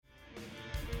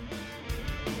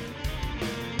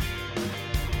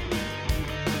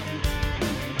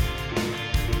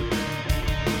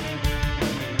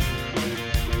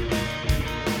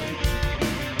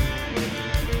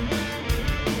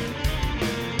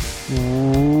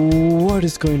What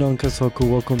is going on, Kazoku?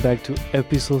 Welcome back to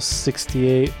episode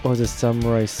 68 of the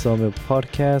Samurai Summit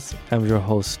podcast. I'm your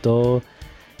host, Do,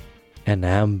 and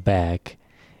I'm back.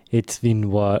 It's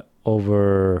been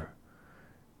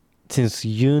since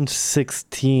June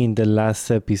 16, the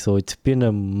last episode. It's been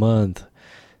a month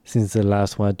since the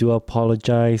last one. I do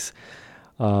apologize.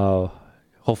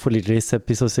 Hopefully this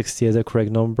episode 60 is the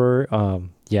correct number.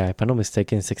 If I'm not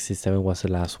mistaken, 67 was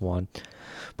the last one.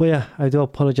 But yeah, I do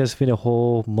apologize. It's been a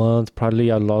whole month.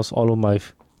 Probably I lost all of my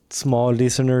small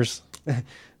listeners.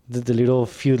 the little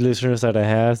few listeners that I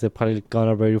have, they probably gone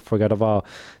already, forgot about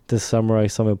the Samurai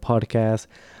Summit podcast.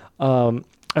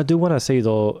 I do want to say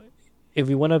though, if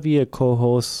you want to be a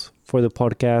co-host for the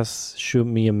podcast, shoot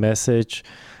me a message.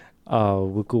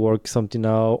 We could work something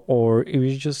out. Or if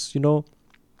you just,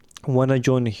 want to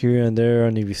join here and there,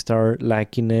 and if you start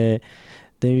liking it,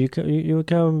 then you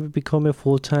can become a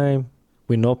full-time,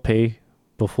 with no pay,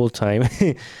 but full-time,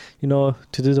 to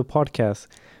do the podcast.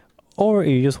 Or if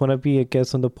you just want to be a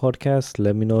guest on the podcast,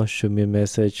 let me know, shoot me a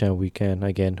message, and we can,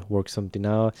 again, work something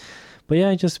out. But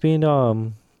yeah, just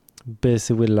being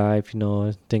busy with life,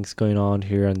 things going on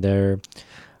here and there.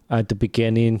 At the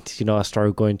beginning, I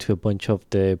started going to a bunch of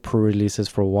the pre-releases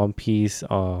for One Piece,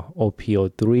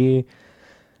 OP03.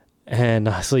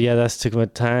 And so yeah, that took my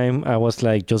time. I was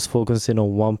like just focusing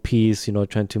on One Piece,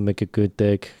 trying to make a good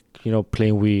deck,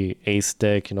 playing with Ace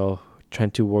deck,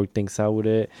 trying to work things out with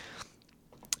it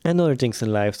and other things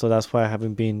in life. So that's why I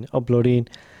haven't been uploading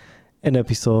an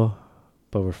episode,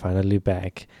 but we're finally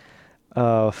back.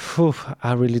 I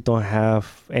really don't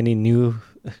have any new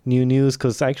news,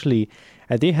 because actually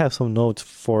I did have some notes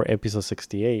for episode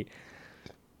 68,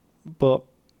 but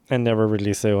I never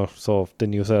released it. So the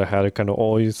news that I had are kind of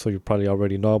old, so you probably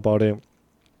already know about it.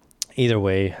 Either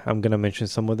way, I'm gonna mention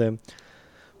some of them.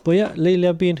 But yeah, lately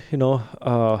I've been,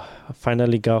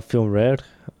 finally got Film Red.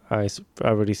 I've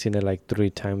already seen it like 3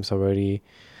 times already.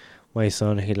 My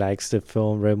son, he likes the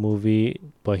Film Red movie,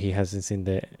 but he hasn't seen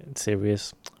the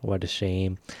series. What a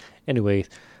shame. Anyways,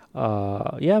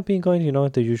 I've been going,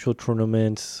 the usual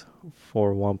tournaments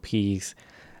for One Piece.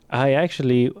 I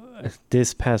actually,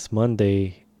 this past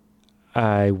Monday,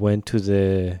 I went to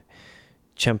the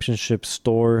championship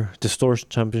store, the store's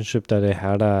championship that I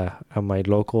had at my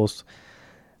locals.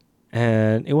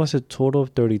 And it was a total of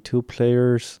 32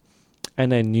 players.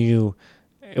 And I knew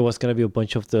it was going to be a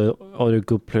bunch of the other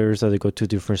good players that they go to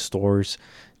different stores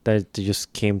that they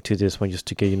just came to this one just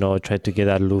to get, try to get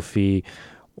that Luffy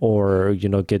or,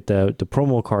 get the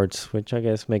promo cards, which I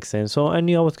guess makes sense. So I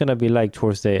knew I was going to be like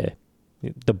towards the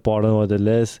bottom of the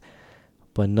list.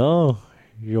 But no,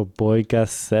 your boy got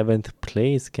 7th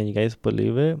place. Can you guys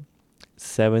believe it?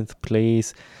 7th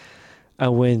place. I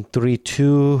went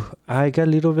 3-2. I got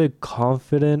a little bit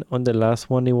confident on the last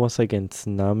one. It was against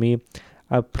Nami.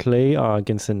 I play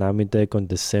against the Nami deck on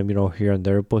the sim, here and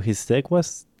there. But his deck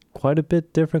was quite a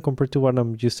bit different compared to what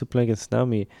I'm used to playing against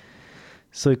Nami.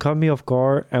 So it caught me off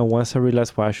guard. And once I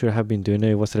realized what I should have been doing,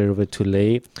 it was a little bit too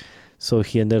late. So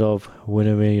he ended up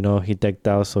winning me. He decked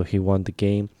out, so he won the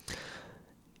game.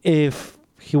 If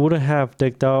he wouldn't have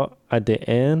decked out at the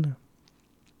end,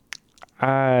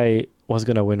 I was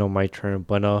gonna win on my turn,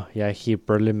 but no, he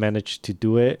barely managed to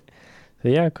do it. So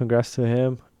yeah, congrats to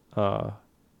him.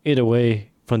 Either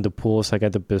way, from the pools, I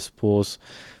got the best pools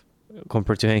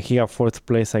compared to him. He got 4th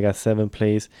place, I got 7th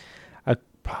place. I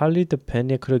probably,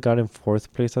 depending, I could have gotten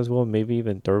 4th place as well, maybe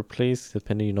even 3rd place,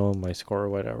 depending, on my score or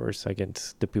whatever. So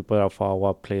against the people that follow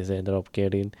what place they ended up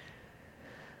getting.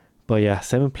 But yeah,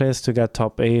 7th place to got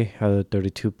top 8 out of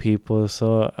 32 people.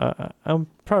 So I'm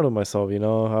proud of myself,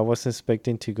 I wasn't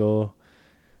expecting to go,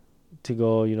 do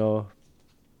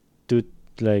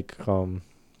like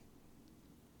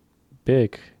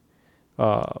big,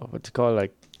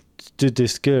 do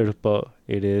this good, but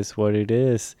it is what it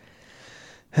is.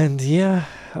 And that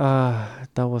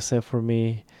was it for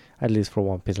me, at least for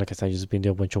One Piece. Like I said, I just been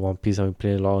doing a bunch of One Piece. I've been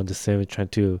playing a lot on the sim, trying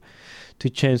to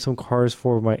change some cards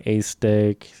for my Ace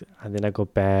deck, and then I go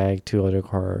back to other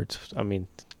cards. I mean,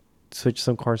 switch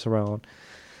some cards around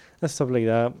and stuff like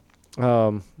that.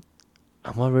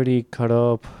 I'm already caught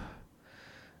up.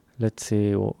 Let's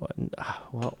see,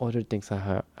 what other things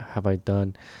have I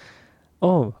done?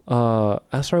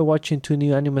 I started watching 2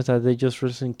 new animes that they just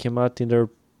recently came out. In their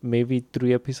maybe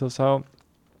 3 episodes out.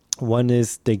 One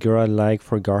is The Girl I Like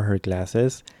Forgot Her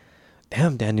Glasses.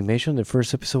 Damn, the animation in the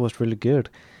first episode was really good.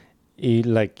 it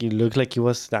looked like it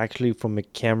was actually from a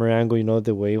camera angle,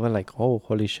 the way it was like, oh,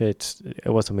 holy shit, it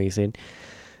was amazing.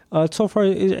 So far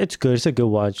it's good. It's a good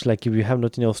watch. Like if you have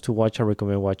nothing else to watch, I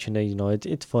recommend watching it.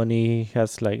 It's funny. It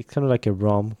has like it's kind of like a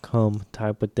rom-com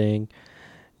type of thing.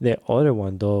 The other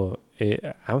one though,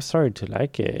 I'm starting to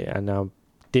like it, and I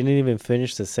didn't even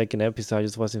finish the second episode. I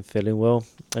just wasn't feeling well.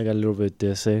 I got a little bit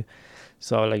dizzy,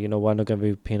 so I was like, you know what, I'm not gonna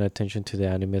be paying attention to the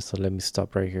anime, so let me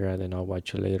stop right here and then I'll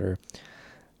watch it later.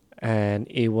 And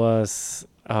it was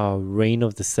Reign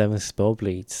of the Seven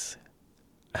Spellblades.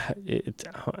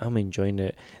 I'm enjoying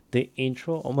it. The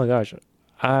intro, oh my gosh,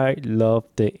 I love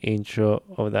the intro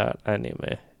of that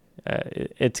anime.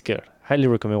 It's good. Highly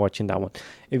recommend watching that one.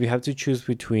 If you have to choose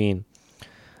between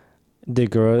the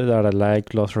girl that I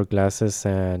like lost her glasses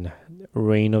and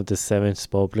Reign of the Seven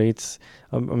Spellblades,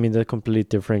 I mean they're completely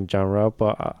different genre,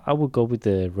 but I would go with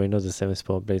the Reign of the Seven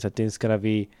Spellblades. I think it's gonna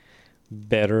be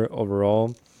better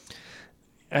overall.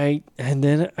 I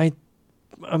mean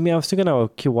I'm still gonna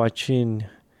keep watching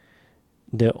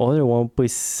the other one, but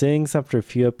since after a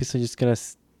few episodes it's gonna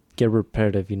get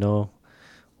repetitive,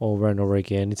 over and over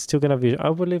again. It's still gonna be,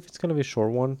 I believe it's gonna be a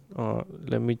short one.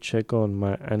 Let me check on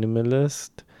my anime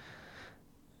list.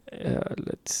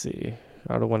 Let's see.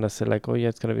 I don't want to say like, oh yeah,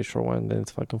 it's gonna be a short one, then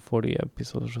it's fucking 40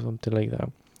 episodes or something like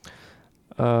that.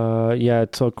 Yeah,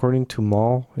 so according to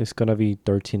Mall, it's gonna be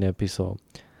 13 episodes.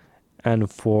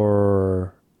 And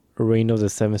for Reign of the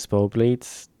Seven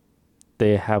Spellblades,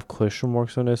 they have question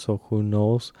marks on it, so who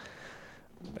knows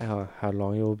how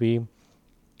long it will be.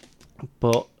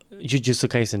 But Jujutsu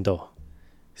Kaisen though,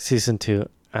 season 2,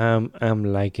 I'm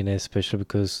liking it, especially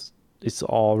because it's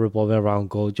all revolving around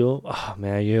Gojo. Oh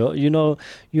man, you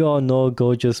all know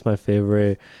Gojo's my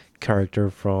favorite character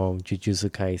from Jujutsu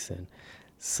Kaisen,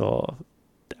 so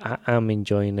I'm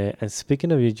enjoying it. And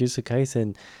speaking of Jujutsu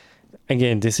Kaisen,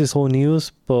 again, this is all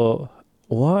news, but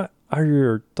what are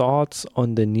your thoughts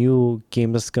on the new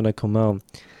game that's gonna come out?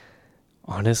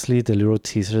 Honestly, the little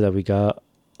teaser that we got,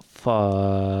 fuck,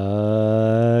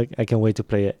 I can't wait to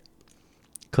play it.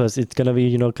 Because it's gonna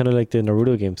be, kind of like the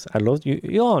Naruto games. I love,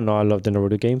 you all know I love the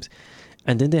Naruto games.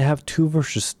 And then they have 2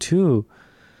 versus 2.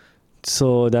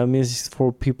 So that means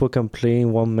 4 people can play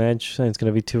in one match and it's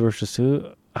gonna be 2 versus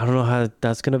 2. I don't know how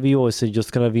that's gonna be, or is it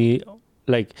just gonna be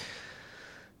like,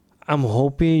 I'm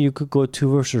hoping you could go 2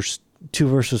 versus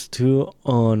 2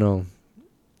 on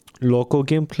local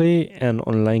gameplay and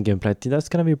online gameplay. I think that's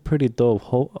gonna be pretty dope.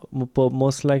 But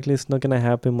most likely it's not gonna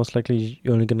happen. Most likely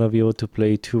you're only gonna be able to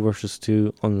play 2 versus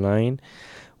 2 online,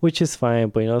 which is fine.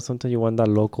 But sometimes you want that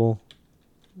local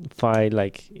fight.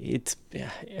 Like it's,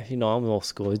 I'm old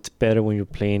school. It's better when you're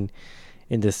playing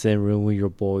in the same room with your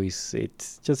boys.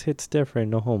 It just hits different.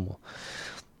 No homo.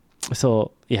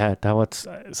 So yeah, that was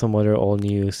some other old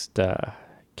news that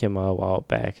came out a while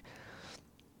back.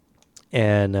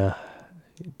 And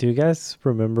do you guys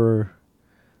remember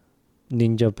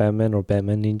Ninja Batman or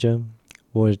Batman Ninja?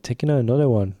 We're taking another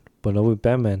one, but not with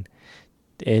Batman.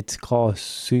 It's called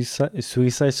Suicide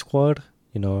Squad.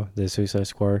 The Suicide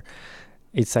Squad.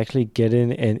 It's actually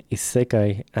getting an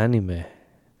isekai anime.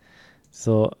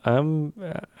 So I'm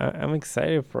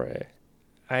excited for it.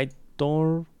 I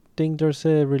don't think there's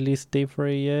a release date for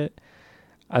it yet.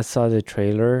 I saw the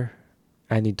trailer,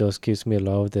 and it does gives me a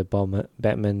lot of the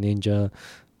Batman Ninja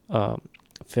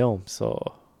film,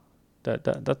 so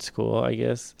that's cool, I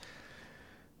guess.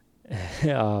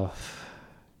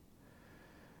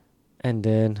 And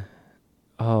then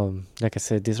like I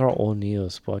said, these are all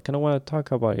news, but I kind of want to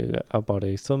talk about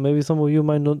it. So maybe some of you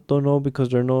might don't know because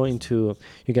they're not into,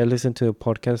 you guys listen to the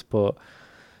podcast, but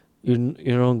you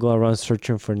don't go around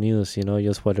searching for news,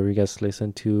 just whatever you guys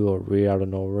listen to or read out of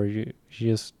nowhere, you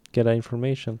just get that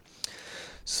information.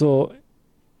 So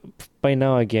by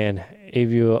now, again,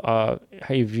 if you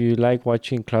like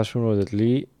watching Classroom of the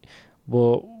Elite,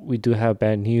 well, we do have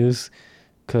bad news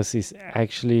because it's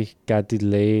actually got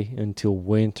delayed until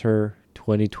winter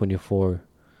 2024.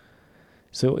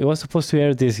 So it was supposed to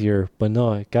air this year, but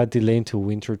no, it got delayed into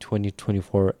winter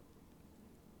 2024.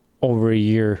 Over a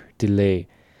year delay.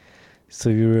 So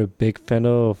if you're a big fan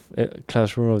of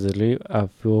Classroom of the Elite, I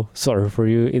feel sorry for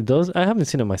you. I haven't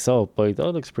seen it myself, but it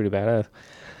does looks pretty badass.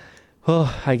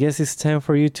 Well, I guess it's time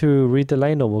for you to read the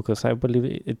light novel, because I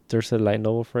believe there's a light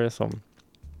novel for it. So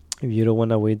if you don't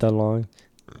want to wait that long,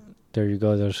 there you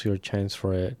go. There's your chance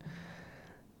for it.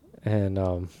 And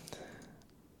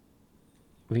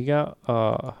we got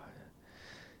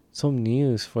some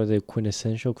news for the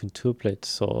quintessential quintuplets.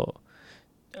 So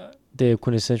the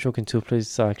quintessential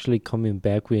quintuplets are actually coming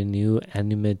back with a new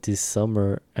anime this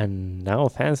summer, and now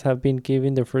fans have been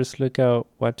giving their first look at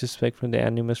what to expect from the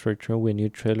anime's return with a new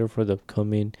trailer for the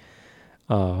upcoming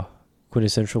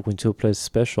quintessential quintuplets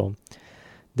special.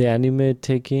 The anime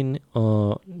taking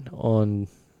on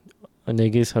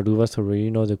Negi's Haruva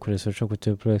Sorino, the quintessential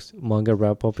quintuplex manga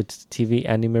wrap up its TV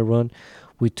anime run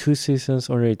with 2 seasons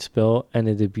under its belt and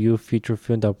a debut feature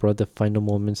film that brought the final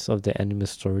moments of the anime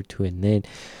story to an end.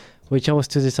 Which I was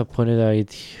too disappointed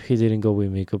that he didn't go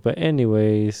with Miko. But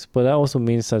anyways, but that also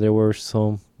means that there were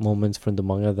some moments from the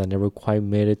manga that never quite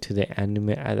made it to the anime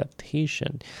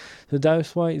adaptation. So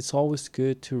that's why it's always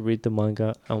good to read the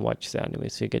manga and watch the anime,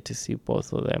 so you get to see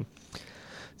both of them.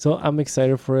 So I'm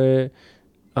excited for it.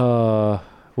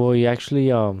 We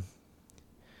actually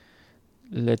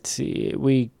let's see,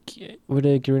 we're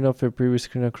gearing up for a previous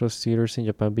screen across theaters in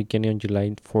Japan beginning on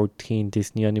July 14.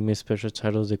 This new anime special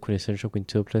titled The Quintessential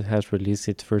Quintuplet has released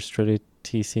its first trailer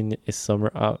teasing a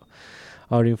summer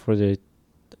outing for the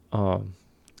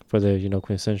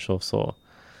quintessential. So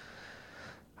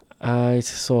I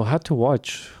had to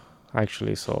watch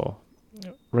actually. So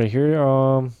right here,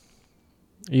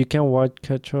 you can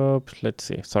catch up. Let's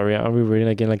see. Sorry, I'm rereading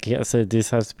again. Like I said,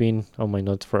 this has been on my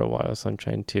notes for a while, so I'm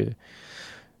trying to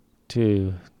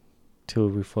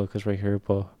refocus right here.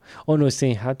 But it's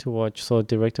saying had to watch. So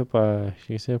directed by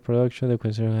Production, the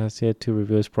Quintessential has yet to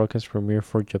reveal its broadcast premiere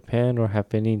for Japan or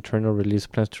have any internal release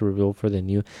plans to reveal for the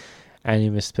new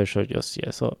anime special just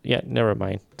yet. So yeah, never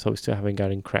mind. So we still haven't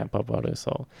gotten crap about it.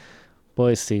 So,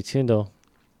 but stay tuned though.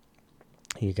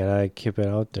 You gotta keep it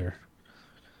out there.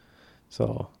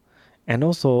 So, and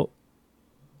also,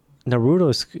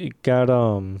 Naruto's got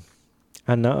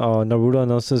Naruto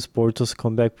announces Boruto's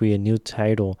comeback with a new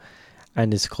title,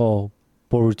 and it's called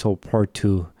Boruto Part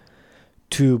 2,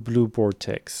 2 Blue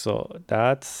Vortex. So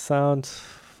that sounds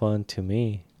fun to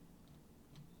me.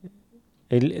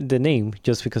 The name,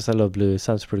 just because I love blue, it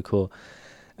sounds pretty cool.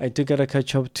 I do gotta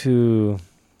catch up to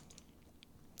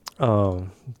the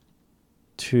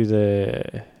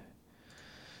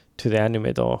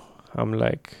anime though. I'm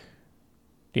like,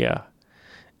 yeah,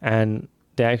 and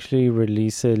they actually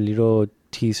released a little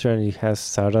teaser and it has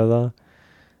Sarada,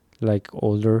 like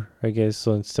older, I guess.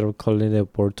 So instead of calling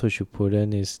it Boruto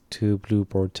Shippuden, it's 2 Blue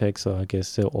Vortex. So I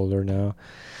guess they're older now.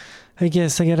 I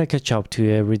guess I gotta catch up to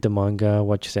it, read the manga,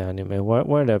 watch the anime.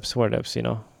 What else, you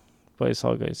know? But it's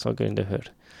all good. It's all good in the hood.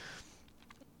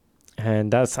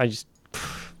 And I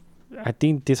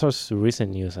think these are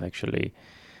recent news actually.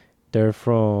 They're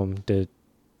from the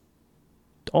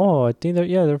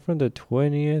they're from the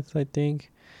 20th, I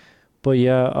think. But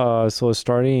yeah, so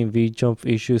starting in V-Jump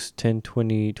issues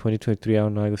 10/20/2023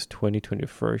 on August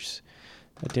 2021.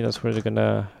 I think that's where they're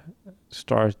gonna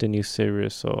start the new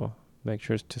series, so make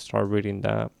sure to start reading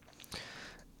that.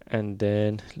 And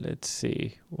then let's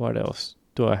see, what else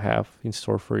do I have in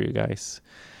store for you guys?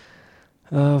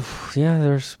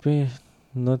 There's been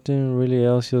nothing really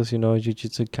else, just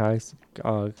Jujutsu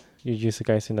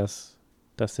Kaisen,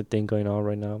 that's the thing going on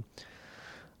right now.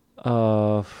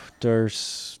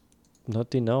 There's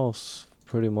nothing else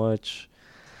pretty much.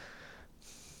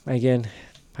 Again,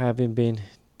 I haven't been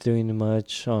doing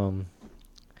much.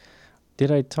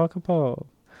 Did I talk about?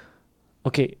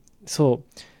 Okay, so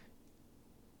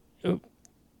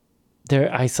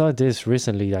I saw this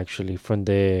recently actually from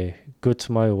the Good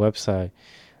Smile website.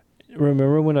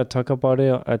 Remember when I talked about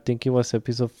it? I think it was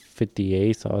episode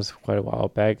 58, so it was quite a while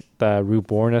back. The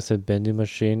Reborn as a Vending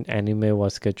Machine anime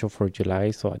was scheduled for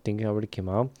July, so I think it already came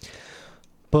out.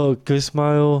 But Good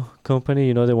Smile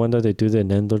Company, the one that they do the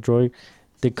Nendo Droid,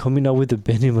 they're coming out with the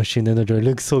vending machine Nendo Droid. It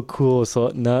looks so cool.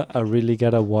 So now I really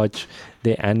gotta watch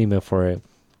the anime for it,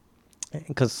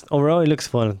 because overall it looks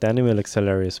fun. The anime looks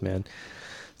hilarious, man.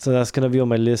 So that's gonna be on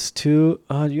my list too.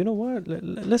 You know what?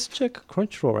 Let's check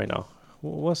Crunchyroll right now.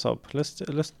 What's up? Let's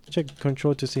check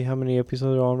Crunchyroll to see how many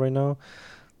episodes are on right now.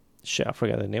 Shit, I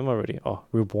forgot the name already. Oh,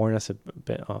 Reborn as a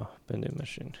vending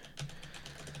machine.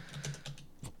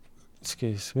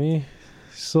 Excuse me.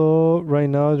 So right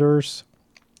now there's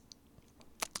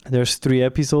 3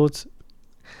 episodes.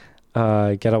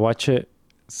 Gotta watch it.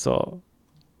 So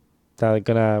I'm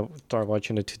gonna start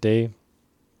watching it today,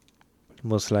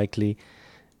 most likely.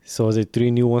 So the 3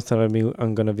 new ones that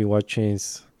I'm gonna be watching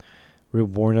is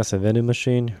Reborn as a Vending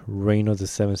Machine, Reign of the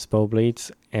 7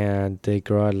 Spellblades, and the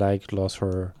girl I like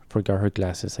forgot her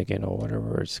glasses again, or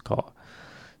whatever it's called,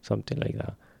 something like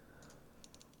that.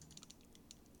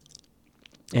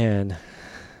 And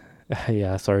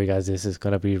yeah, sorry guys, this is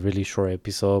gonna be a really short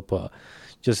episode, but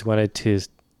just wanted to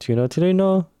today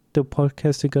the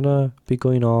podcast is gonna be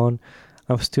going on.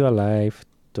 I'm still alive,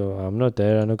 though I'm not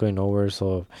dead, I'm not going nowhere.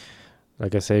 So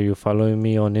like I said, you're following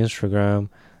me on Instagram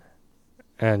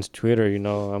and Twitter,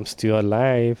 I'm still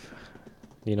alive,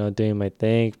 doing my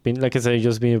thing. Like I said,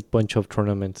 just been a bunch of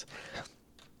tournaments.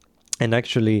 And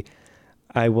actually,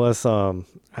 I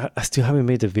still haven't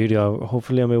made the video.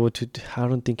 Hopefully I'm able to. I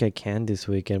don't think I can this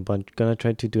weekend, but I'm gonna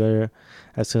try to do it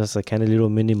as soon as I can. A little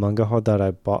mini manga haul that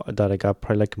I got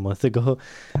probably like a month ago.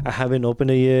 I haven't opened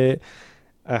it yet.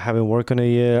 I haven't worked on it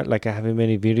yet. Like, I haven't made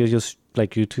any videos, just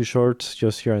like YouTube shorts,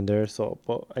 just here and there. So,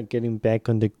 but I'm getting back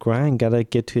on the grind. Gotta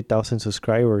get to 1,000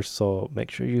 subscribers. So make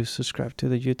sure you subscribe to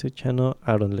the YouTube channel.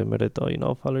 I don't limit it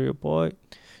though. Follow your boy.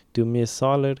 Do me a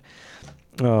solid.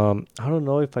 I don't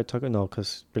know if I talk no,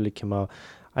 because it really came out.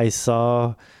 I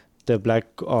saw the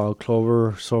Black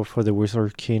Clover Sword for the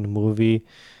Wizard King movie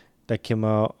that came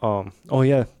out. Oh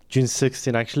yeah, June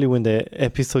 16th. Actually, when the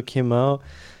episode came out,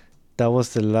 that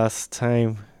was the last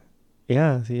time.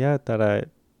 Yeah, that I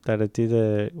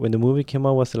did. When the movie came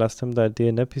out, was the last time that I did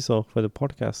an episode for the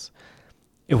podcast.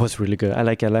 It was really good. I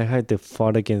like how they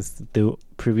fought against the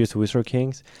previous Wizard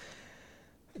Kings.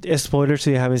 Spoilers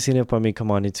if you haven't seen it, but I mean, come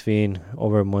on, it's been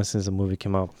over a month since the movie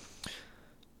came out.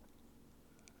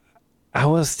 I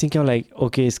was thinking like,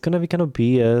 okay, it's gonna be kind of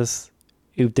BS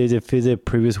if they defeat the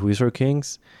previous Wizard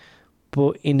Kings,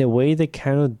 but in a way they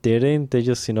kind of didn't. They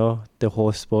just, the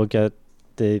whole spell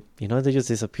they just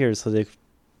disappeared, so they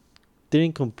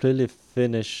didn't completely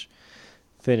finish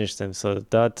them. So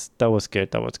that was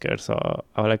good. So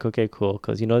I was like, okay, cool,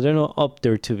 because they're not up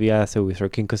there to be as a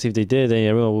Wizard King, because if they did, then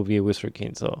everyone would be a Wizard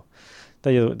King. So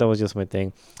that was just my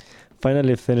thing.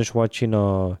 Finally finished watching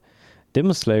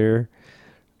Demon Slayer.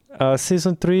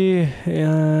 Season 3,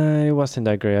 it wasn't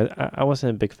that great. I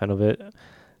wasn't a big fan of it,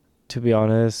 to be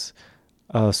honest.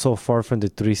 So far from the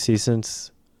 3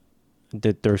 seasons,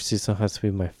 the 3rd season has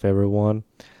been my favorite one.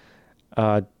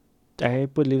 I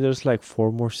believe there's like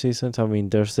 4 more seasons. I mean,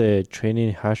 there's the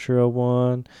Training Hashira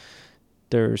one.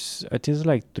 I think there's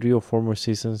like 3 or 4 more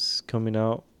seasons coming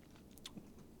out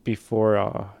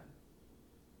before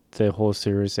the whole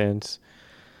series ends.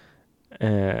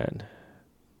 And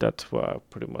that's what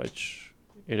pretty much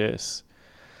it is.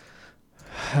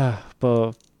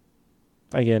 But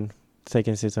again,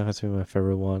 2nd season has been my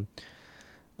favorite one.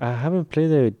 I haven't played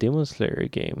the Demon Slayer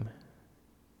game.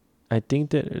 I think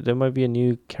that there might be a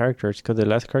new character, because the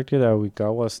last character that we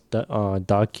got was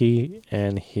Daki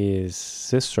and his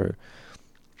sister,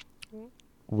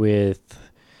 with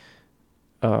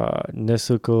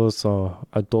Nezuko's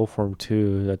adult form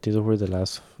too. These were the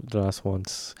last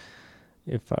ones,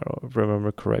 if I don't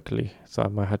remember correctly. So I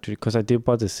might have to, because I did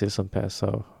buy the season pass.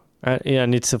 So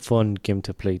and it's a fun game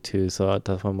to play too. So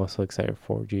that's why I'm also excited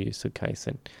for Jujutsu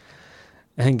Kaisen.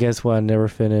 And guess what? I never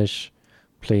finished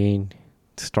playing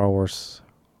Star Wars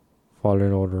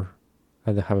Fallen Order.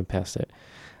 I haven't passed it,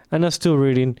 and I'm still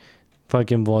reading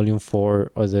fucking volume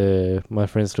 4 of my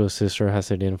friend's little sister has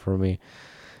it in for me.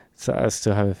 So I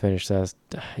still haven't finished that.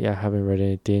 Yeah, I haven't read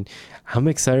anything. I'm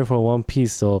excited for One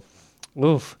Piece though.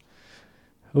 Oof,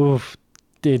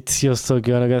 it's just so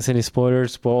good. I got any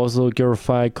spoilers, but also Gear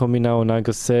 5 coming out on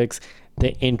August 6th.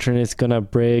 The internet's gonna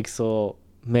break, so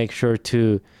make sure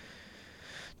to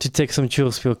take some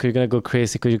chill pill, because you're gonna go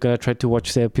crazy, because you're gonna try to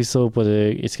watch the episode, but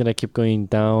it's gonna keep going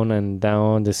down and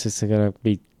down. The system gonna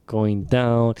be going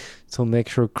down, so make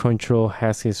sure Crunchyroll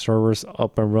has his servers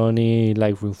up and running,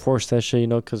 like reinforce that shit,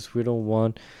 because we don't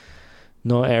want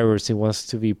no errors. It wants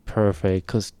to be perfect,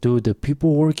 because dude, the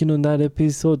people working on that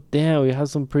episode, damn, we have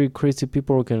some pretty crazy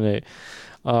people working on it.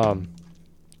 I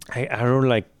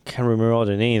don't can't remember all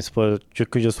the names, but you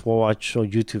could just watch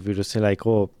on YouTube videos, say like,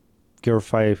 oh, Gear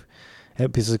 5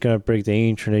 episode is gonna break the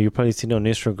internet. You probably seen on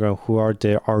Instagram who are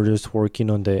the artists working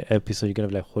on the episode. You're gonna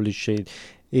be like, holy shit,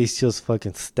 it's just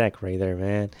fucking stacked right there,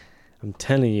 man. I'm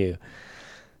telling you.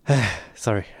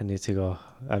 Sorry, I need to go.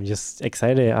 I'm just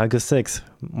excited. August 6th,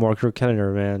 mark your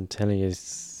calendar, man. I'm telling you,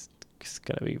 it's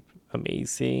gonna be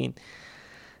amazing.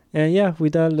 And yeah,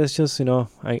 with that, let's just,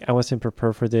 I wasn't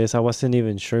prepared for this. I wasn't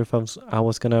even sure if I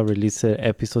was gonna release an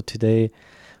episode today,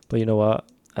 but you know what?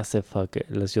 I said, fuck it,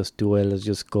 let's just do it. Let's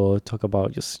just go talk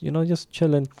about just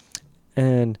chilling.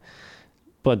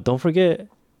 But don't forget,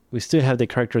 we still have the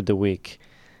character of the week,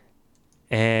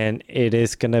 and it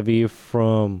is gonna be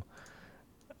from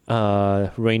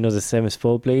Reign of the Seven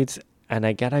Spellblades, and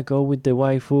I gotta go with the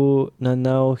waifu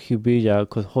Nanao Hibiya,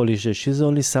 because holy shit, she's the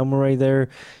only samurai there.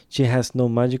 She has no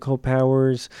magical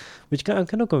powers, which I'm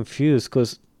kind of confused,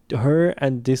 because her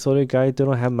and this other guy, they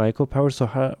don't have magical powers. So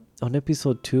on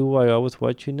episode 2, while I was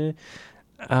watching it,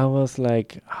 I was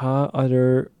like, how are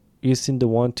they using the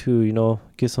one to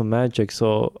get some magic?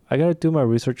 So I gotta do my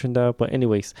research on that. But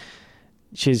anyways,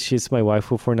 she's my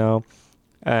waifu for now,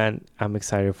 and I'm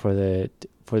excited for the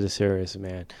series,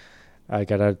 man. I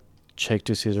gotta check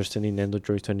to see if there's any Nintendo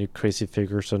droids, any crazy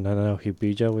figures on Nanao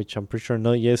Hibiya, which I'm pretty sure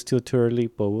not yet, still too early,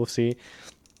 but we'll see.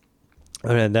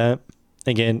 Other than that,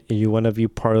 again, if you want to be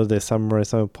part of the Samurai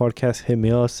Summit podcast, hit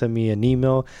me up, send me an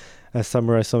email at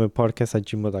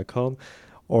samuraisummitpodcast@gmail.com,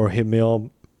 or hit me up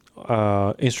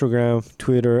Instagram,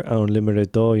 Twitter, and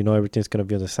Unlimited Dough. Everything's gonna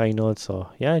be on the side notes, so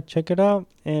yeah, check it out.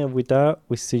 And with that,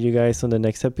 we see you guys on the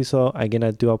next episode. Again, I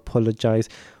do apologize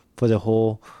for the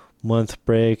whole month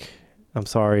break. I'm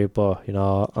sorry, but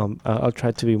I'll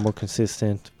try to be more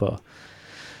consistent, but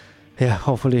yeah,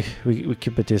 hopefully we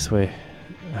keep it this way.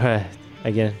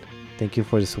 Again, thank you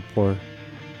for the support,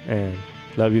 and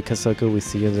love you, Kasaka. We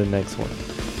see you in the next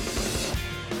one.